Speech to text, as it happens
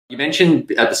You mentioned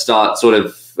at the start sort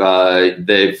of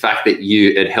the fact that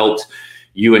it helped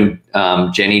you and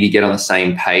Jenny to get on the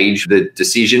same page, the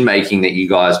decision making that you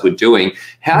guys were doing.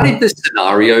 How did the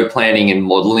scenario planning and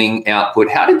modeling output,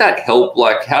 how did that help?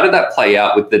 Like, how did that play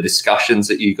out with the discussions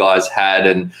that you guys had?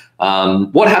 And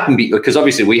what happened? Because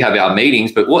obviously we have our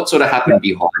meetings, but what sort of happened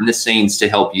behind the scenes to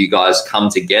help you guys come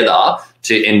together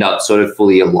to end up sort of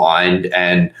fully aligned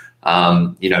and,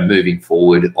 moving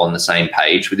forward on the same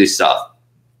page with this stuff?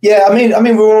 Yeah, I mean,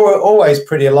 we were always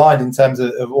pretty aligned in terms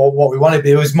of what we wanted.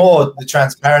 It was more the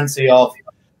transparency of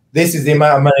this is the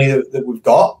amount of money that we've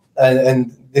got,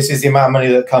 and this is the amount of money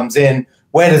that comes in.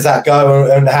 Where does that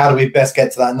go, and how do we best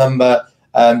get to that number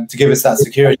to give us that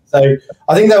security? So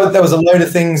I think there was a load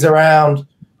of things around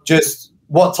just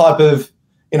what type of,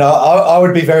 I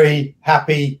would be very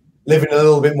happy living a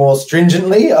little bit more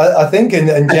stringently, I think,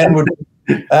 and Jen would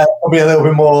probably a little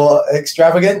bit more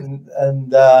extravagant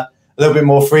and a little bit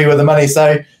more free with the money.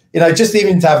 So, just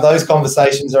even to have those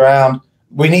conversations around,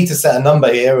 we need to set a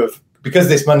number here of, because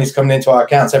this money's coming into our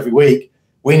accounts every week,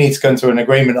 we need to come to an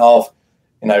agreement of,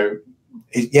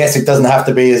 yes, it doesn't have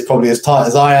to be probably as tight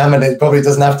as I am, and it probably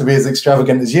doesn't have to be as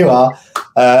extravagant as you are.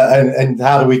 And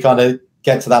how do we kind of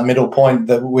get to that middle point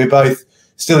that we're both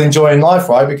still enjoying life,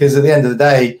 right? Because at the end of the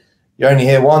day, you're only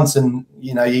here once, and,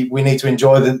 we need to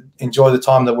enjoy the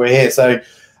time that we're here. So,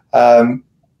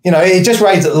 it just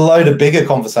raised a load of bigger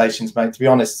conversations, mate, to be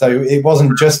honest. So it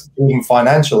wasn't just even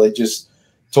financial. It just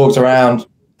talked around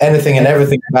anything and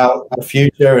everything about the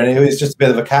future. And it was just a bit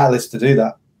of a catalyst to do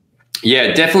that.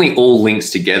 Yeah, definitely all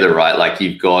links together, right? Like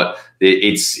you've got,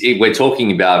 we're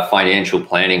talking about financial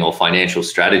planning or financial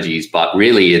strategies, but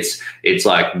really it's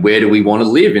like, where do we want to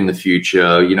live in the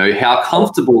future? How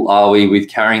comfortable are we with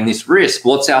carrying this risk?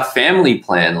 What's our family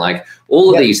plan? Like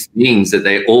all of these things that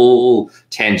they're all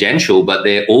tangential, but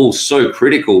they're all so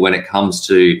critical when it comes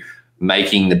to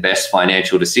making the best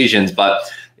financial decisions. But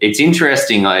it's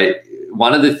interesting.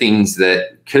 One of the things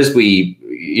that, because we,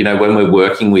 when we're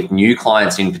working with new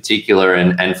clients in particular,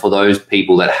 and for those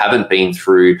people that haven't been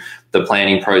through the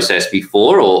planning process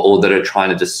before, or that are trying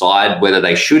to decide whether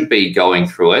they should be going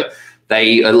through it,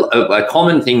 a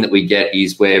common thing that we get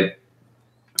is where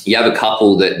you have a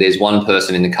couple that there's one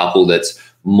person in the couple that's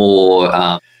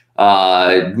more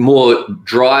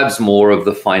drives more of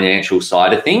the financial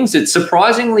side of things. It's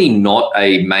surprisingly not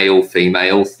a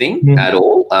male-female thing at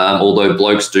all, although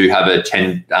blokes do have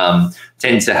tend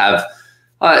to have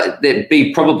there'd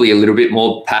be probably a little bit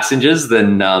more passengers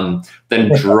than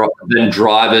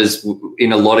drivers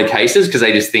in a lot of cases, because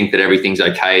they just think that everything's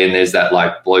okay, and there's that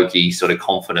like blokey sort of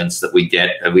confidence that we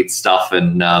get with stuff,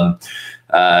 and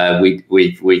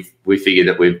we figure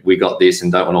that we got this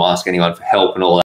and don't want to ask anyone for help and all that.